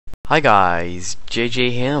Hi guys,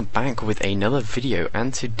 JJ here, back with another video,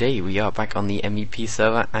 and today we are back on the MEP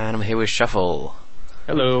server, and I'm here with Shufle.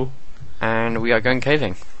 Hello. And we are going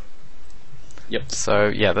caving. Yep. So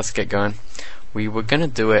yeah, let's get going. We were gonna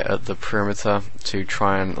do it at the perimeter to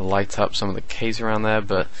try and light up some of the caves around there,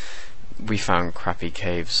 but we found crappy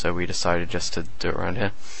caves, so we decided just to do it around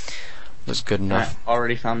here. Looks good enough. I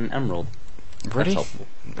already found an emerald. Really? That's helpful.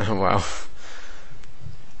 Oh wow.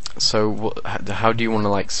 So how do you want to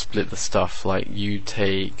like split the stuff? Like you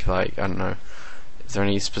take like, I don't know, is there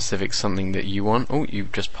any specific something that you want? Oh, you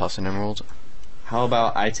just passed an emerald. How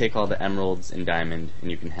about I take all the emeralds and diamond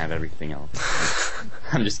and you can have everything else?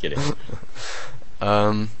 I'm just kidding.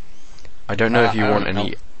 I don't know if you want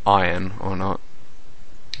any iron or not.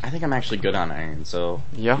 I think I'm actually good on iron, so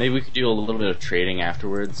yeah, maybe we could do a little bit of trading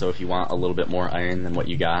afterwards. So if you want a little bit more iron than what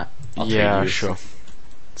you got, I'll trade you. Sure.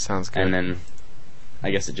 Sounds good. And then I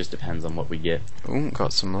guess it just depends on what we get. Ooh,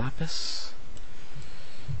 got some lapis.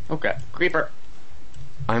 Okay, creeper.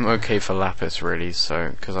 I'm okay for lapis really, so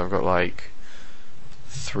because I've got like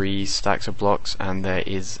 3 stacks of blocks, and there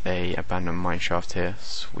is a abandoned mineshaft here.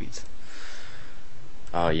 Sweet.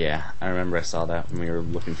 Oh yeah, I remember I saw that when we were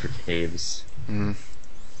looking for caves. Mm.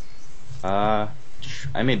 I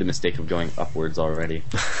made the mistake of going upwards already.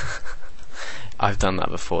 I've done that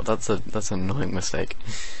before. That's an annoying mistake.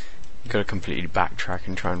 You gotta completely backtrack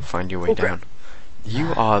and try and find your way down.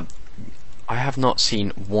 I have not seen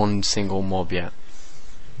one single mob yet,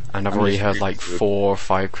 and I've already heard like 4 or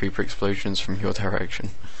 5 creeper explosions from your direction.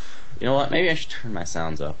 You know what? Maybe I should turn my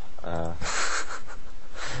sounds up.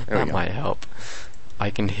 That might help. I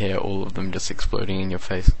can hear all of them just exploding in your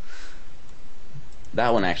face.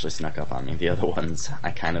 That one actually snuck up on me. The other ones, I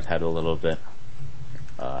kind of had a little bit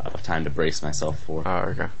of time to brace myself for. Oh,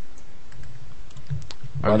 okay.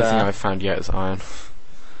 Only thing I've found yet is iron.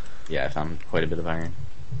 Yeah, I found quite a bit of iron.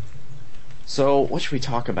 So, what should we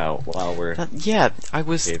talk about while we're... I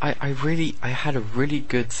had a really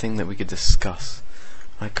good thing that we could discuss.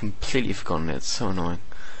 I completely forgotten it. It's so annoying.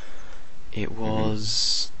 It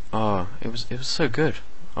was... it was so good.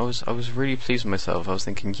 I was really pleased with myself. I was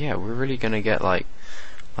thinking, yeah, we're really gonna get like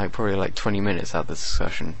probably like 20 minutes out of this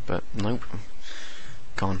discussion, but nope.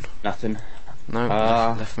 Gone. Nothing. No,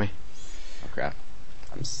 left me. Oh crap.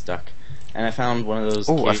 I'm stuck. And I found one of those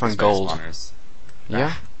I found gold. Spawners.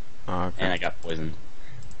 Yeah? Oh, okay. And I got poisoned.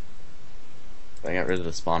 But I got rid of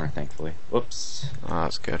the spawner, thankfully. Whoops. Oh,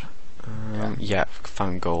 that's good. Yeah,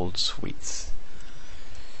 found gold. Sweet.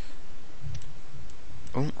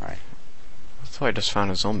 Oh. Alright. I thought I just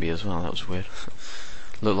found a zombie as well. That was weird.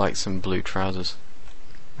 Looked like some blue trousers.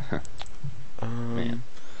 Man.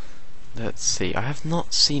 Let's see. I have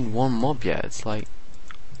not seen one mob yet. It's like,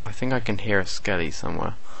 I think I can hear a skelly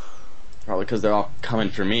somewhere. Probably because they're all coming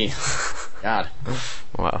for me. God.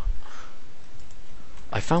 Wow.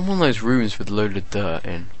 I found one of those rooms with loaded dirt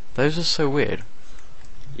in. Those are so weird.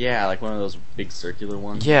 Yeah, like one of those big circular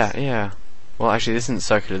ones. Yeah, yeah. Well, actually, this isn't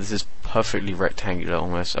circular. This is perfectly rectangular,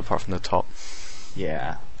 almost, apart from the top.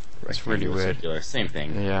 Yeah. It's really weird. Circular. Same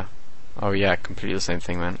thing. Yeah. Oh yeah, completely the same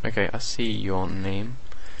thing, man. Okay, I see your name.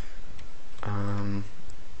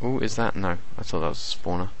 Oh, is that? No, I thought that was a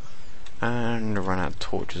spawner. And I ran out of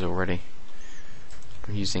torches already.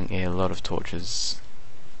 I'm using a lot of torches.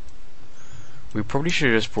 We probably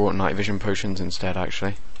should have just brought night vision potions instead,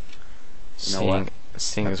 actually. Seeing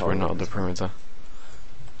as we're not at the perimeter.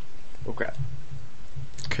 Oh crap.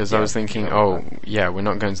 Because I was thinking, oh yeah, we're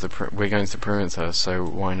not going to we're going to the perimeter, so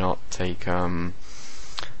why not take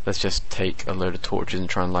let's just take a load of torches and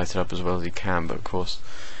try and light it up as well as you can. But of course,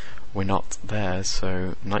 we're not there,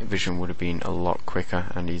 so night vision would have been a lot quicker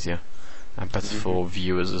and easier, and better for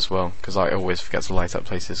viewers as well. Because I always forget to light up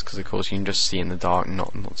places, because of course you can just see in the dark,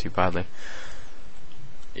 not too badly.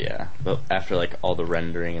 Yeah, but after like all the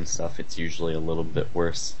rendering and stuff, it's usually a little bit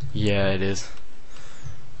worse. Yeah, it is.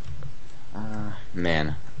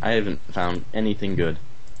 Man, I haven't found anything good.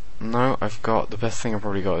 No, I've got, the best thing I've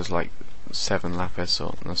probably got is like 7 lapis,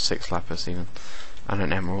 or no, 6 lapis even, and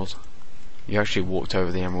an emerald. You actually walked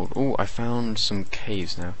over the emerald. Oh, I found some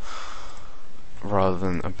caves now, rather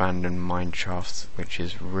than abandoned mine shafts, which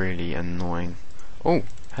is really annoying. Oh,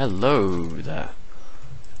 hello there.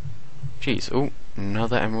 Jeez, oh,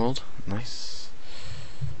 another emerald. Nice.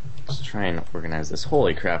 Let's try and organize this.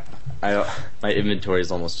 Holy crap. My inventory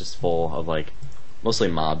is almost just full of like, mostly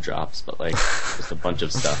mob drops, but like, just a bunch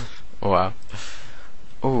of stuff. Wow.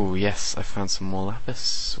 Oh, yes, I found some more lapis.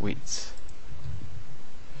 Sweet.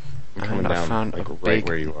 I'm coming down, I found like, a right big,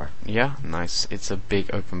 where you are. Yeah, nice. It's a big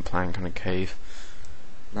open plan kind of cave.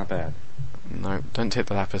 Not bad. No, don't take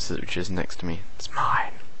the lapis which is next to me. It's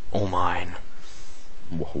mine. All mine.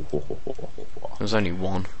 There's only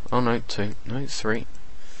one. Oh no, two. No, three.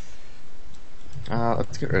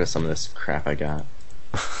 Let's get rid of some of this crap I got.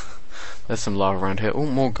 There's some lava around here. Oh,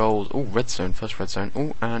 more gold. Oh, redstone. First redstone.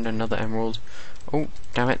 Oh, and another emerald. Oh,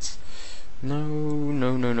 damn it. No,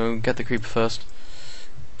 no, no, no. Get the creeper first.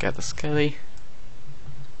 Get the skelly.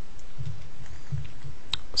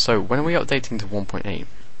 So, when are we updating to 1.8?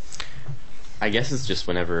 I guess it's just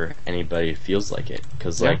whenever anybody feels like it,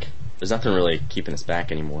 because like there's nothing really keeping us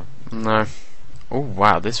back anymore. No. Oh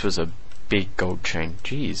wow, this was a big gold chain.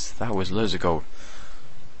 Jeez, that was loads of gold.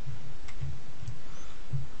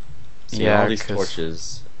 See, all these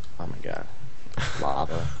torches. Oh my god,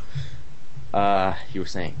 lava. You were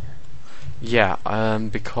saying? Yeah,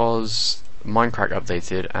 because Minecraft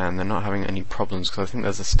updated and they're not having any problems because I think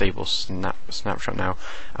there's a stable snapshot now,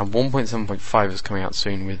 and 1.7.5 is coming out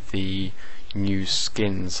soon with the new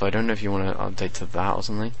skins, so I don't know if you want to update to that or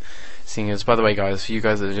something. Seeing as, by the way guys, for you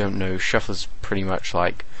guys that don't know, Shufle's pretty much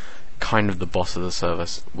like kind of the boss of the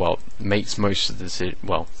service. Well, makes most of the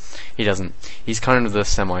well, he doesn't. He's kind of the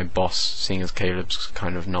semi-boss, seeing as Caleb's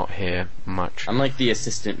kind of not here much. I'm like the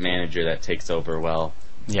assistant manager that takes over while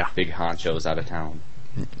Big Honcho's out of town.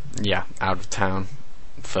 Yeah, out of town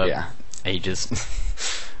for ages.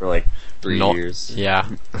 For like 3 years. Yeah.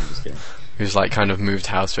 I'm just kidding. Who's like kind of moved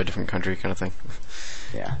house to a different country kind of thing.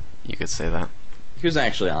 Yeah. You could say that. He was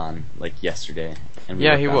actually on like yesterday. And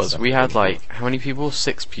yeah, he was. We had like, how many people?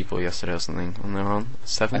 6 people yesterday or something when they were on.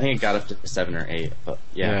 7? I think it got up to 7 or 8, but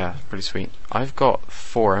yeah. Yeah, pretty sweet. I've got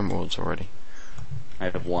 4 emeralds already. I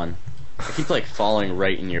have 1. I keep like falling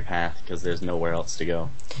right in your path because there's nowhere else to go.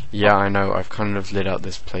 Yeah, I know. I've kind of lit up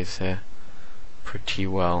this place here pretty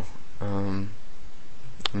well. No,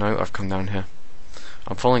 I've come down here.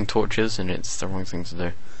 I'm following torches and it's the wrong thing to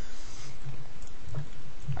do.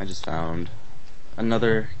 I just found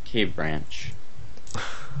another cave branch.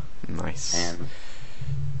 Nice. And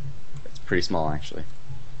it's pretty small actually.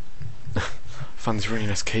 I found this really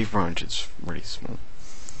nice cave branch. It's really small.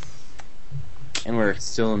 And we're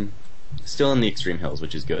still in the extreme hills,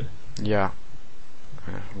 which is good. Yeah.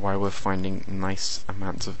 While we're finding nice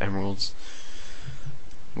amounts of emeralds.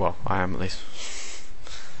 Well, I am at least.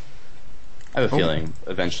 I have a feeling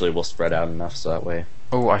eventually we'll spread out enough so that way.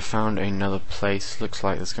 Oh, I found another place. Looks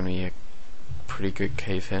like there's going to be a pretty good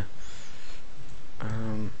cave here.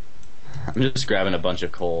 I'm just grabbing a bunch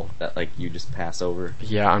of coal that like you just pass over.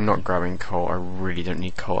 Yeah, I'm not grabbing coal. I really don't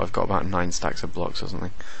need coal. I've got about 9 stacks of blocks or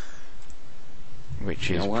something.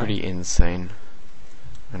 Which is pretty insane.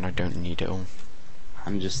 And I don't need it all.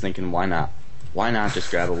 I'm just thinking, why not? Why not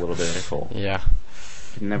just grab a little bit of coal? Yeah.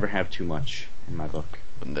 You can never have too much in my book.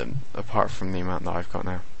 And then, apart from the amount that I've got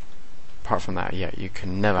now. Apart from that, yeah, you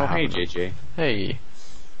can never have hey, enough. JJ. Hey.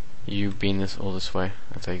 You've been all this way,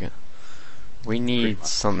 I take it. We need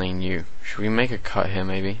something new. Should we make a cut here,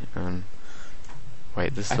 maybe?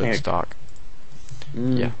 Wait, this looks dark.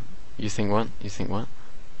 Yeah. You think what? You think what?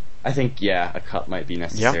 I think, yeah, a cut might be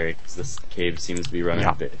necessary because this cave seems to be running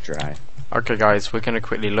a bit dry. Okay guys, we're going to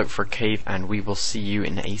quickly look for a cave and we will see you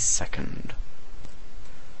in a second.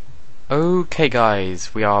 Okay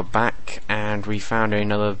guys, we are back and we found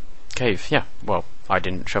another cave. Yeah, well, I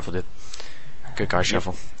didn't, Shufle did. Good guy,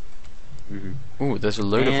 Shufle. Ooh, there's a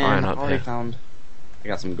load of iron up here. I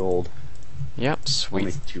got some gold. Yep, sweet.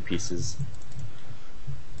 Only 2 pieces.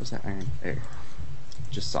 What's that iron? There.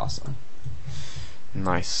 Just saw some.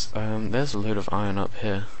 Nice. There's a load of iron up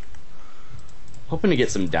here. Hoping to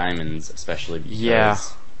get some diamonds, especially because... Yeah.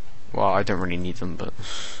 Well, I don't really need them, but...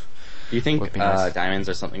 Do you think diamonds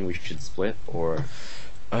are something we should split, or...?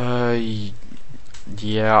 Yeah,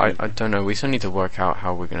 I don't know. We still need to work out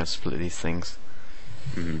how we're going to split these things.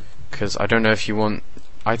 Because I don't know if you want...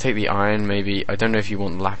 I take the iron, maybe. I don't know if you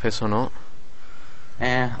want lapis or not.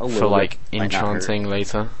 A little for, like, bit. enchanting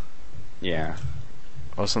later. Yeah.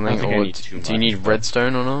 Or something. Or do you need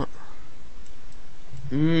redstone or not?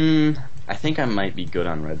 I think I might be good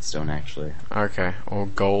on redstone, actually. Okay. Or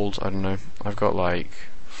gold, I don't know. I've got, like...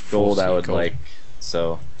 Gold I would like,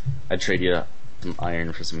 so I'd trade you some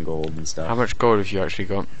iron for some gold and stuff. How much gold have you actually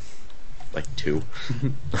got? Like 2.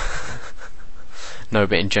 No,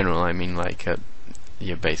 but in general, I mean like at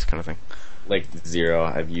your base kind of thing. Like 0.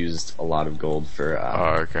 I've used a lot of gold for...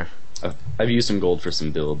 oh, okay. I've used some gold for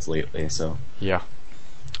some builds lately, so... Yeah.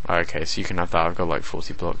 Okay, so you can have that. I've got like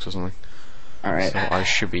 40 blocks or something. Alright. So I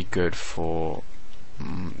should be good for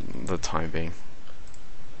the time being.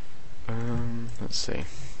 Let's see.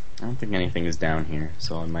 I don't think anything is down here,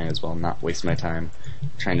 so I might as well not waste my time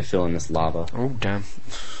trying to fill in this lava. Oh, damn.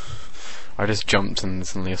 I just jumped and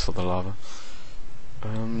suddenly I saw the lava.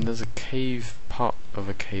 There's a cave part of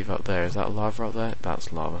a cave up there. Is that lava up there?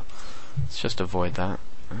 That's lava. Let's just avoid that.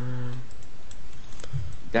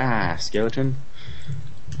 Skeleton.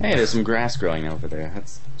 Hey, there's some grass growing over there.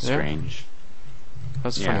 That's strange.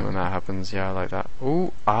 That's funny when that happens. Yeah, I like that.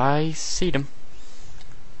 Oh, I see them.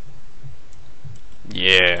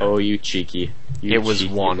 Yeah. Oh, you cheeky. You it was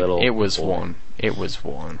cheeky one. Little It was boy. one. It was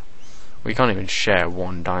one. We can't even share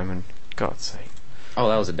one diamond. God's sake. Oh,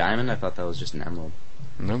 that was a diamond? I thought that was just an emerald.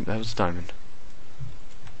 Nope, that was a diamond.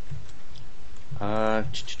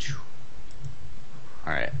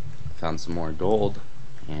 Alright. Found some more gold.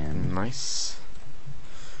 And Nice.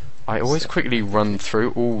 I always quickly run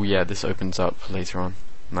through. Oh yeah, this opens up later on.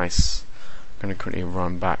 Nice. I'm gonna quickly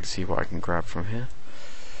run back, see what I can grab from here.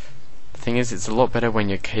 The thing is, it's a lot better when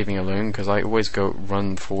you're caving alone, because I always go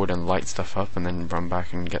run forward and light stuff up, and then run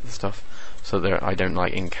back and get the stuff, so that I don't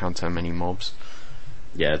like encounter many mobs.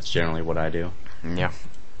 yeah, it's generally what I do. Yeah,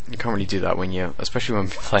 you can't really do that when you're, especially when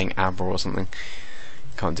playing Abra or something.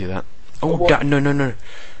 You can't do that. Oh, no.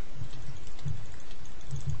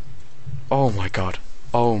 Oh my god.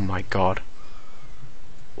 Oh my god.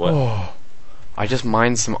 What? Oh, I just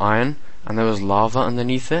mined some iron, and there was lava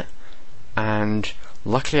underneath it, and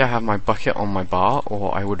luckily I have my bucket on my bar,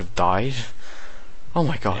 or I would have died. Oh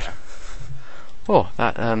my god. Yeah. Oh,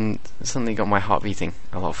 that suddenly got my heart beating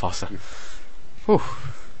a lot faster. Whew.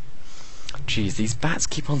 Jeez, these bats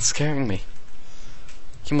keep on scaring me.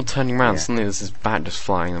 Keep on turning around, suddenly there's this bat just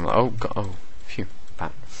flying. I'm like, oh god, oh, phew,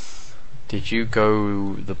 bat. Did you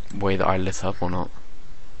go the way that I lit up or not?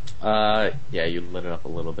 Yeah, you lit it up a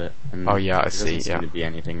little bit. And Oh yeah, I there see, doesn't seem to be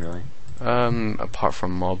anything really. Apart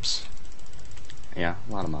from mobs. Yeah,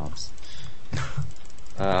 a lot of mobs.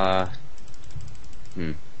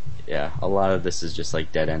 Yeah, a lot of this is just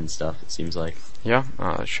like dead end stuff, it seems like. Yeah?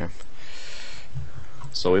 Oh, that's true.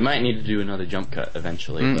 So we might need to do another jump cut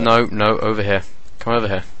eventually. No, over here. Come over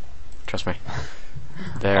here. Trust me.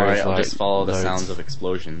 There Alright, is, I'll like, just follow the loads. sounds of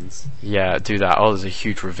explosions. Yeah, do that. Oh, there's a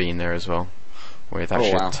huge ravine there as well, with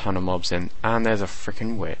actually wow. a ton of mobs in. And there's a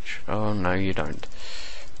freaking witch. Oh, no, you don't.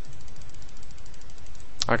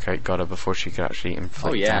 Okay, got her before she could actually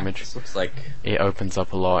inflict damage. This looks like... It opens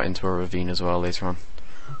up a lot into a ravine as well later on,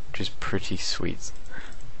 which is pretty sweet.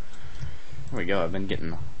 There we go, I've been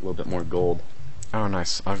getting a little bit more gold. Oh,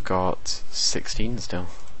 nice. I've got 16 still.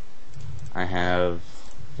 I have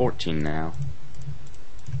 14 now.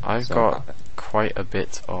 I've So got quite a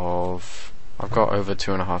bit of... I've got over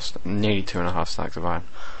nearly 2.5 stacks of iron.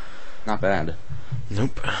 Not bad.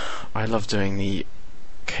 Nope. I love doing the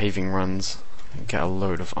caving runs. Get a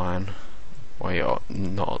load of iron. Well, yeah,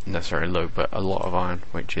 not necessarily a load, but a lot of iron,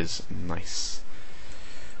 which is nice.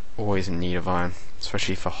 Always in need of iron,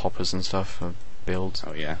 especially for hoppers and stuff, for builds.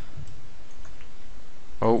 Oh yeah.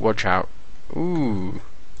 Oh, watch out. Ooh.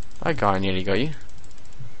 That guy nearly got you.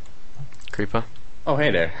 Creeper. Oh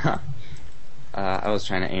hey there. Huh. I was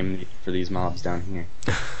trying to aim for these mobs down here.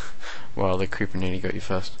 Well, the creeper nearly got you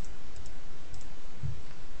first.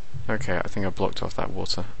 Okay, I think I blocked off that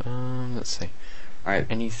water. Let's see. Alright.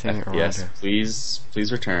 Anything around Yes, here?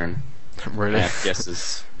 please return. Really? My FPS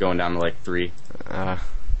is going down to like 3.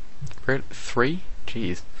 Really? 3?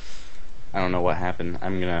 Jeez. I don't know what happened.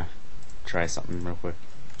 I'm gonna try something real quick.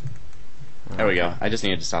 There we go. I just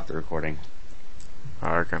needed to stop the recording.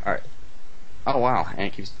 Okay. Alright. Oh wow, and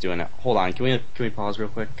it keeps doing it. Hold on, can we pause real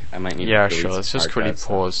quick? I might need Yeah, to delete sure. some Let's just quickly archives.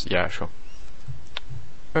 pause. Yeah, sure.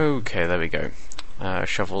 Okay, there we go.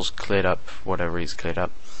 Shovel's cleared up whatever he's cleared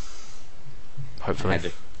up. I Hopefully. had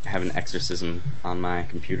to have an exorcism on my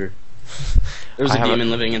computer. There's I a have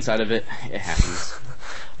demon living inside of it. It happens.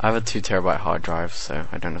 I have a 2 terabyte hard drive, so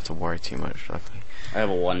I don't have to worry too much, luckily. I have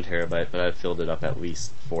a 1 terabyte, but I've filled it up at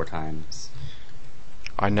least 4 times.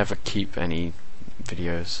 I never keep any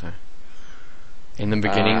videos, so... In the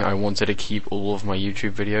beginning, I wanted to keep all of my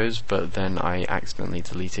YouTube videos, but then I accidentally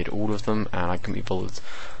deleted all of them, and I couldn't be bothered.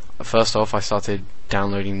 First off, I started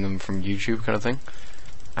downloading them from YouTube, kind of thing,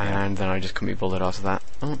 and then I just couldn't be bothered after that.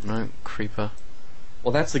 Oh, no, creeper.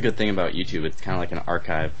 Well, that's the good thing about YouTube. It's kind of like an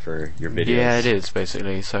archive for your videos. Yeah, it is,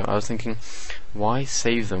 basically. So I was thinking, why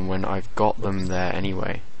save them when I've got them there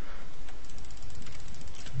anyway?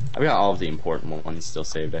 I've got all of the important ones still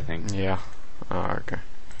saved, I think. Yeah. Oh, okay.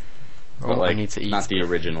 But Oh, like, I need to eat. not the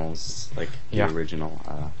originals, like Yeah. the original,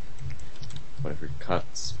 whatever,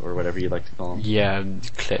 cuts, or whatever you like to call them. Yeah,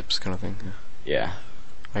 clips kind of thing. Yeah.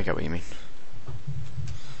 I get what you mean.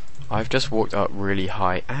 I've just walked up really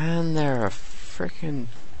high, and there are freaking...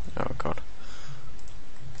 Oh, God.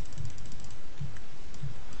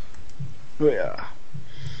 Oh, yeah.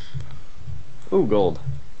 Ooh, gold.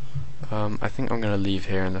 I think I'm going to leave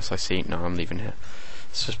here unless I see... No, I'm leaving here.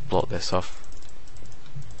 Let's just block this off.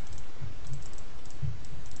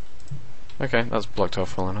 Okay, that's blocked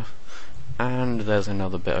off well enough. And there's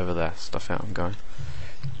another bit over there. Stuff out, I'm going.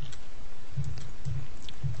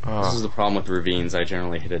 This is the problem with ravines. I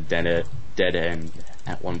generally hit a dead end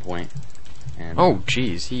at one point. And oh,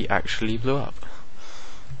 jeez, he actually blew up.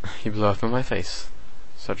 He blew up in my face.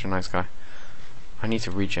 Such a nice guy. I need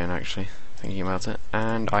to regen, actually, thinking about it.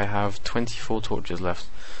 And I have 24 torches left.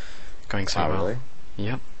 Going so well. Really?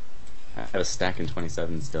 Yep. I have a stack in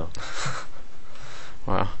 27 still.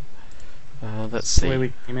 Wow. Let's Is this see. the way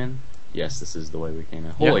we came in? Yes, this is the way we came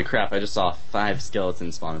in. Holy crap, I just saw 5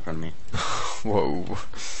 skeletons spawn in front of me. Whoa.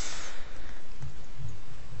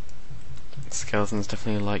 Skeletons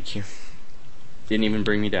definitely like you. Didn't even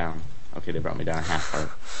bring me down. Okay, they brought me down a half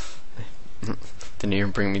heart. Didn't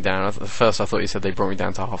even bring me down. At first I thought you said they brought me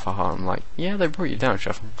down to half a heart. I'm like, yeah, they brought you down,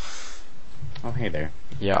 Shuffle. Oh, hey there.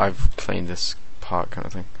 Yeah, I've claimed this part kind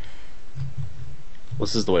of thing. Well,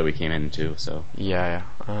 this is the way we came in too, so. Yeah.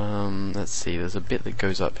 Let's see. There's a bit that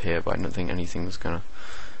goes up here, but I don't think anything's gonna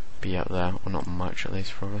be up there, or not much at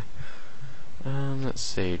least, probably. Let's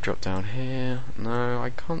see. Drop down here. No, I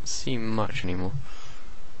can't see much anymore.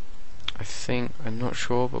 I think, I'm not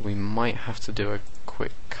sure, but we might have to do a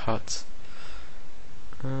quick cut.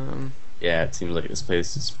 Yeah, it seems like this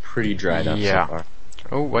place is pretty dried up Yeah. so far.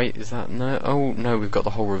 Oh wait, is that no? Oh no, we've got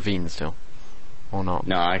the whole ravine still, or not?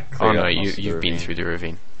 No, I Oh cleared no, up most of the you've been ravine. through the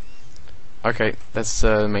ravine. Okay, let's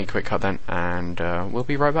make a quick cut then, and we'll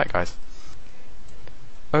be right back, guys.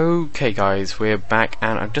 Okay, guys, we're back,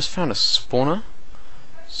 and I've just found a spawner.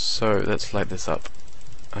 So let's light this up.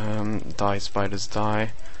 Die, spiders,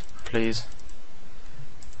 die, please.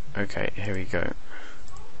 Okay, here we go.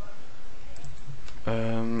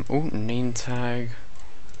 Oh, name tag.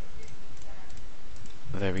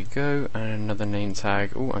 There we go, and another name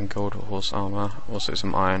tag. Oh, and gold horse armor. Also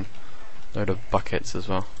some iron. Load of buckets as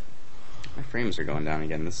well. My frames are going down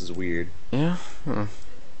again. This is weird. Yeah.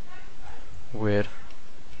 Weird.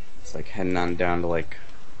 It's like heading on down to like,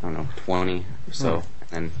 I don't know, 20 or so,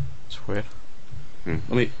 and It's weird.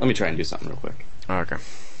 let me try and do something real quick. Oh, okay.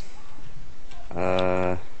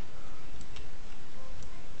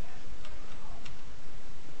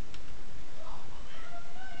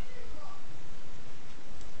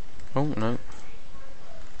 Oh no.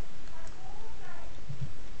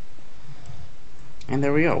 And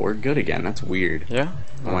there we go. We're good again. That's weird. Yeah.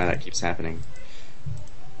 I don't know why that keeps happening.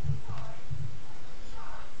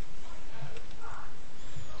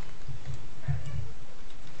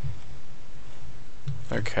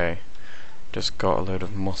 Okay. Just got a load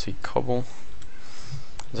of mossy cobble.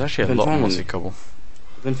 There's actually a Been lot of finding- mossy cobble.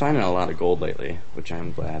 I've been finding a lot of gold lately, which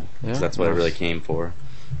I'm glad. Yeah? 'Cause that's what I Nice. really came for.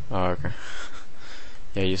 Oh, okay.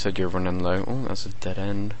 Yeah, you said you're running low. Oh, that's a dead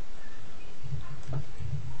end.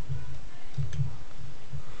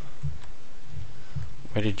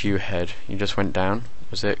 Where did you head? You just went down?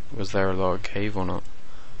 Was there a lot of cave or not?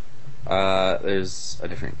 There's a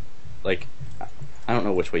different, like, I don't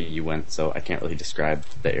know which way you went, so I can't really describe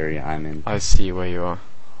the area I'm in. I see where you are.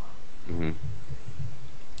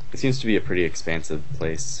 It seems to be a pretty expansive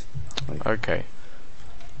place. Like, Okay.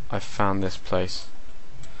 I found this place.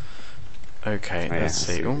 Okay, Oh, yeah, let's I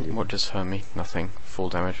see. see Oh, what you- what just hurt me? Nothing. Full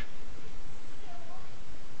damage.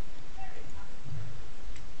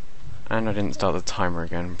 And I didn't start the timer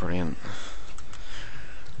again. Brilliant.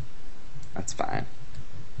 that's fine.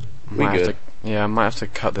 We Might have good. to, yeah, I might have to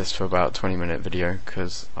cut this to about 20-minute video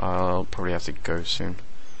because I'll probably have to go soon.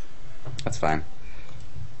 That's fine.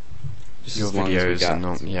 Just Your as long as we videos got are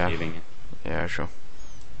not- some yeah. caving. Yeah, sure.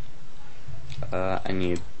 I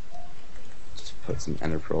need to put some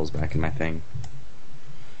ender pearls back in my thing.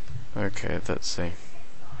 Okay, let's see.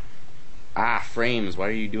 Ah, frames, why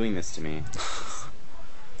are you doing this to me?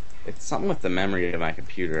 It's something with the memory of my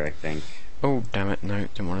computer, I think. Oh, damn it! No,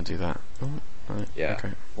 didn't want to do that. Oh, right, Yeah,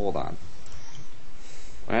 okay. hold on.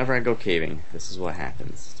 Whenever I go caving, this is what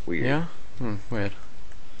happens. It's weird. Yeah. Weird.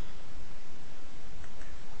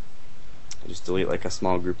 I just delete like a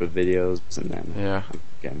small group of videos and then Yeah.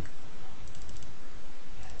 again.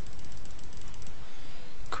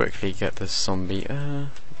 Quickly get this zombie. You're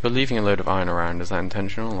leaving a load of iron around. Is that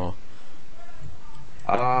intentional or?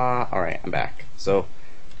 Alright, I'm back. So,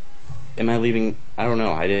 am I leaving? I don't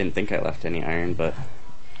know. I didn't think I left any iron, but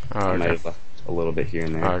Oh, I might okay. have left a little bit here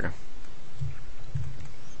and there. Oh, okay. I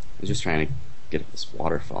was just trying to get at this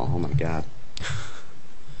waterfall. Oh my god.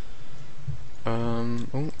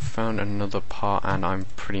 Oh, found another part, and I'm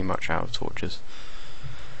pretty much out of torches.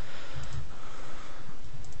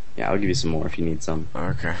 Yeah, I'll give you some more if you need some.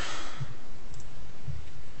 Okay.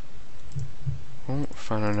 Oh,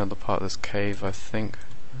 found another part of this cave, I think.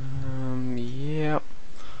 Yep.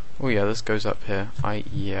 Oh yeah, this goes up here.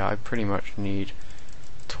 I pretty much need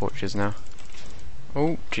torches now.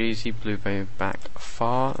 Oh geez, he blew me back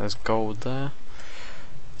far. There's gold there.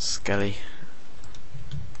 Skelly.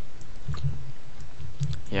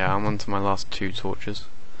 Yeah, I'm on to my last 2 torches.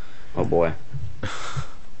 Oh boy.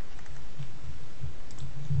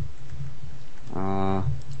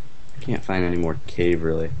 Can't find any more cave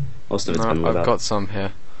really. Most of it's been lit up. I've got some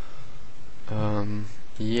here.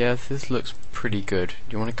 Yeah, this looks pretty good.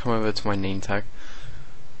 Do you want to come over to my name tag?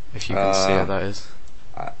 If you can see what that is.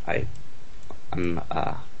 I'm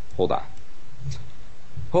hold on.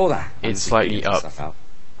 Hold on. It's slightly up.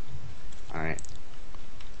 Alright.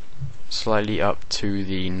 Slightly up to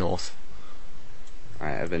the north.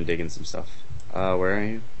 Alright, I've been digging some stuff. Where are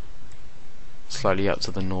you? Slightly up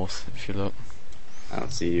to the north, if you look. I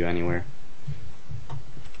don't see you anywhere.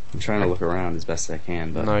 I'm trying to look around as best I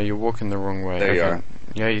can, but... No, you're walking the wrong way. There you are.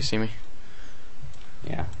 Yeah, you see me?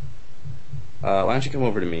 Yeah. Why don't you come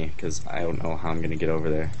over to me, because I don't know how I'm going to get over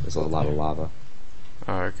there. There's a lot of lava.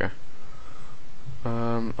 Oh, okay.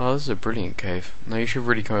 Oh, this is a brilliant cave. No, you should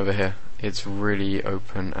really come over here. It's really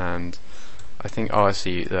open and... I think... Oh, I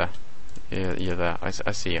see you there. Yeah, you're there. I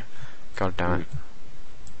see you. God damn it.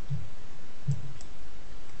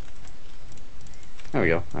 There we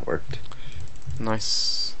go. That worked.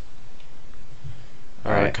 Nice.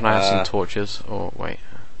 Alright, Alright, can I have some torches? Or, wait.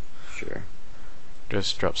 Sure.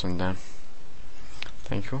 Just drop some down.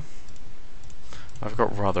 Thank you. I've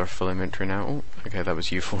got rather a full inventory now. Oh, okay, that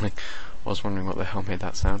was you falling. I was wondering what the hell made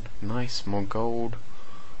that sound. Nice, more gold.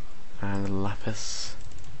 And lapis.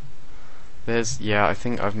 There's, yeah, I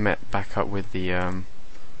think I've met back up with the,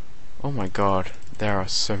 oh my god, there are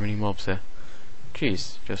so many mobs here.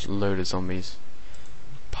 Jeez, just a load of zombies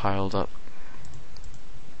piled up.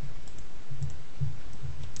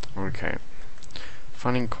 Okay.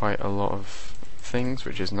 Finding quite a lot of things,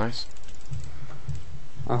 which is nice.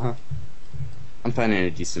 Uh-huh. I'm finding a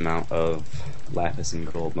decent amount of lapis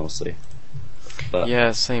and gold mostly. But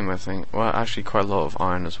yeah, same I think. Well, actually quite a lot of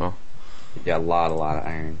iron as well. Yeah, a lot of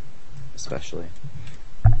iron, especially.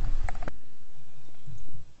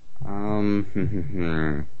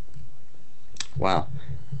 Wow,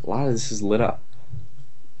 a lot of this is lit up.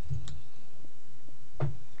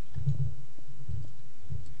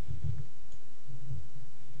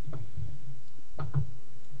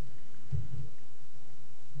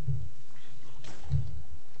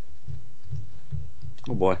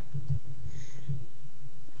 Oh boy.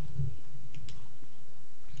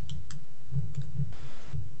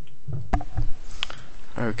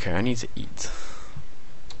 Okay, I need to eat.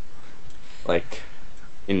 Like,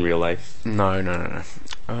 in real life? No.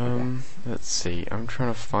 Let's see. I'm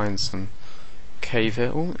trying to find some cave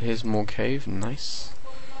here. Oh, here's more cave. Nice.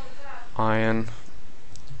 Iron.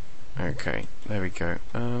 Okay, there we go.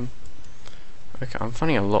 Okay, I'm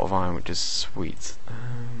finding a lot of iron, which is sweet.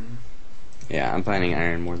 Yeah, I'm finding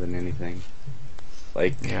iron more than anything.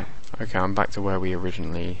 Like, yeah. Okay, I'm back to where we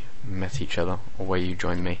originally met each other, or where you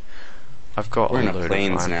joined me. I've got we're a in load a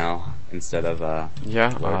plains of iron now instead of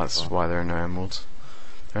yeah, that's why there are no emeralds.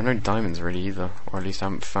 There are no diamonds really either, or at least I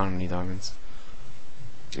haven't found any diamonds.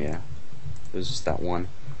 Yeah, there's just that one.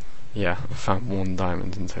 Yeah, I found 1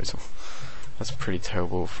 diamond in total. That's pretty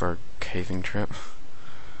terrible for a caving trip.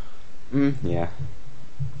 Yeah.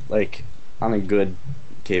 Like, on a good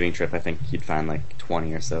caving trip, I think you'd find like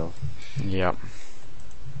 20 or so. Yep.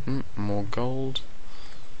 More gold.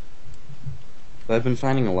 But I've been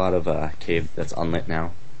finding a lot of cave that's unlit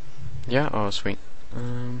now. Yeah, oh sweet.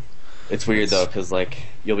 It's weird though, because like,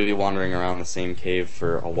 you'll be wandering around the same cave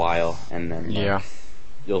for a while, and then like, yeah,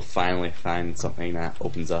 you'll finally find something that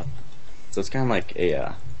opens up. So it's kind of like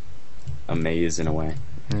a maze in a way.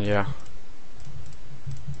 yeah.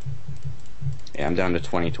 Yeah, I'm down to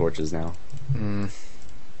 20 torches now.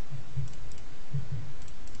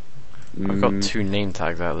 I've got 2 name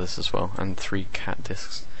tags out of this as well, and 3 cat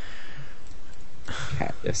discs.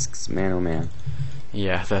 Cat discs, man oh man.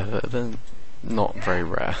 Yeah, they're not very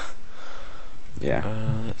rare.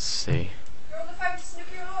 Yeah. Let's see.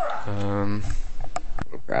 Oh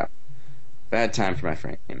crap. Bad time for my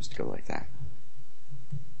frames to go like that.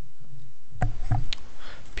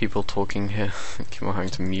 People talking here. Keep on having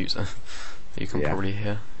to mute. You can probably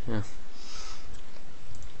hear. Yeah.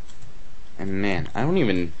 And man, I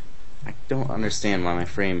don't understand why my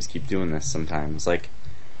frames keep doing this sometimes. Like,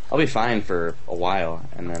 I'll be fine for a while,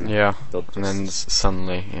 and then they'll just... and then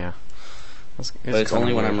suddenly, yeah. But it's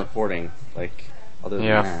only when I'm recording. Like, other than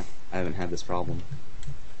that, I haven't had this problem.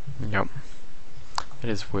 Yep. It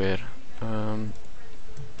is weird.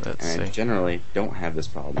 Let's see. I generally don't have this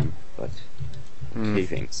problem, but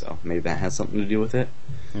caving, so maybe that has something to do with it.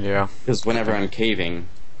 Yeah. Because whenever I'm caving,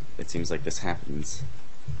 it seems like this happens.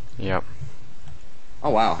 Yep. Oh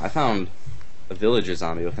wow, I found a villager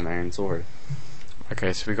zombie with an iron sword.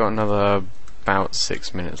 Okay, so we got another about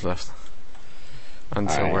 6 minutes left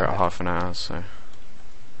until Alright. we're at half an hour. So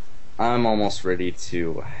I'm almost ready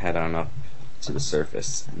to head on up to the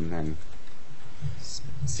surface and then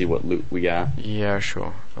see what loot we got. yeah,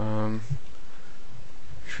 sure. Should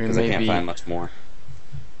we Because I can't maybe? find much more.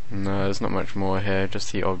 No, there's not much more here.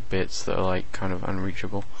 Just the odd bits that are like kind of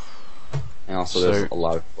unreachable. And also, So, there's a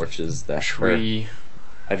lot of torches that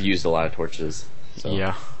I've used a lot of torches. So.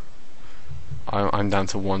 Yeah. I'm down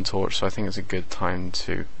to 1 torch, so I think it's a good time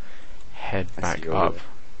to head back up.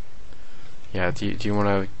 Yeah, do you want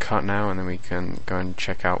to cut now, and then we can go and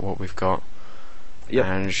check out what we've got? Yep.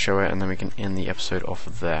 And show it, and then we can end the episode off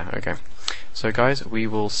of there. Okay. So guys, we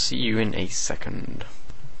will see you in a second.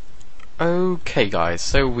 Okay guys,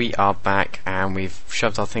 so we are back, and we've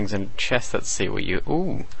shoved our things in a chest. Let's see what you...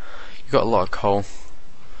 Ooh, you got a lot of coal.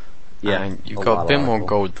 Yeah. And you've got a bit more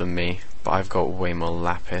gold than me, but I've got way more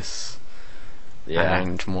lapis. Yeah.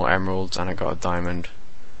 And more emeralds, and I got a diamond.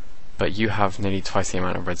 But you have nearly twice the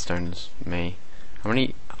amount of redstone as me. How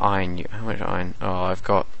many iron? How much iron? Oh, I've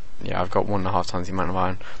got 1.5 times the amount of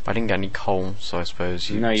iron. But I didn't get any coal, so I suppose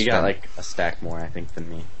you. No, you got like a stack more, I think, than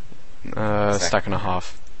me. Stack and a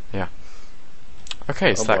half. Yeah.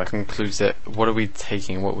 Okay, so that concludes it. What are we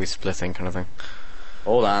taking? What are we splitting, kind of thing?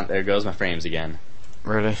 Hold on, there goes my frames again.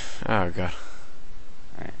 Really? Oh god.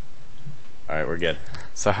 Alright, we're good.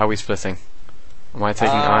 So how are we splitting? Am I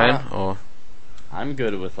taking iron or? I'm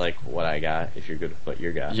good with like what I got. If you're good with what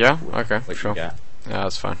you got. Yeah. Okay. What Sure. you got. Yeah,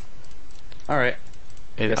 that's fine. All right.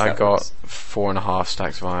 I got 4.5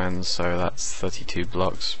 stacks of iron, so that's 32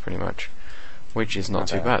 blocks pretty much, which is not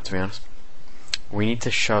too bad, to be honest. We need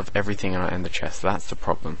to shove everything in our ender chest. That's the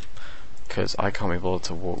problem, because I can't be bothered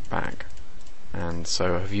to walk back. And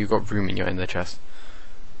so, have you got room in your ender chest?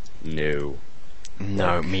 No.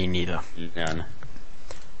 No, me neither. None.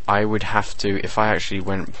 I would have to, if I actually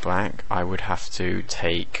went back, I would have to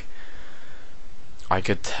take. I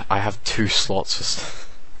have 2 slots for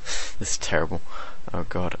stuff. This is terrible. Oh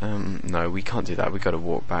god. No, we can't do that. We got to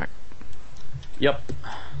walk back. Yep.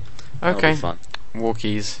 Okay. Fun.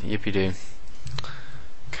 Walkies. Yippee doo.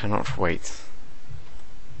 Cannot wait.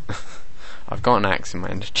 I've got an axe in my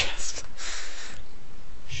ender chest.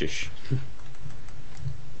 Shush.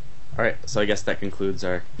 Alright, so I guess that concludes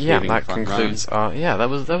our that concludes our that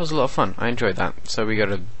was a lot of fun. I enjoyed that. So we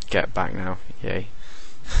gotta get back now. Yay.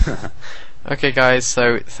 Okay guys,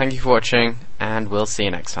 so thank you for watching, and we'll see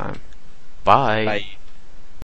you next time. Bye. Bye.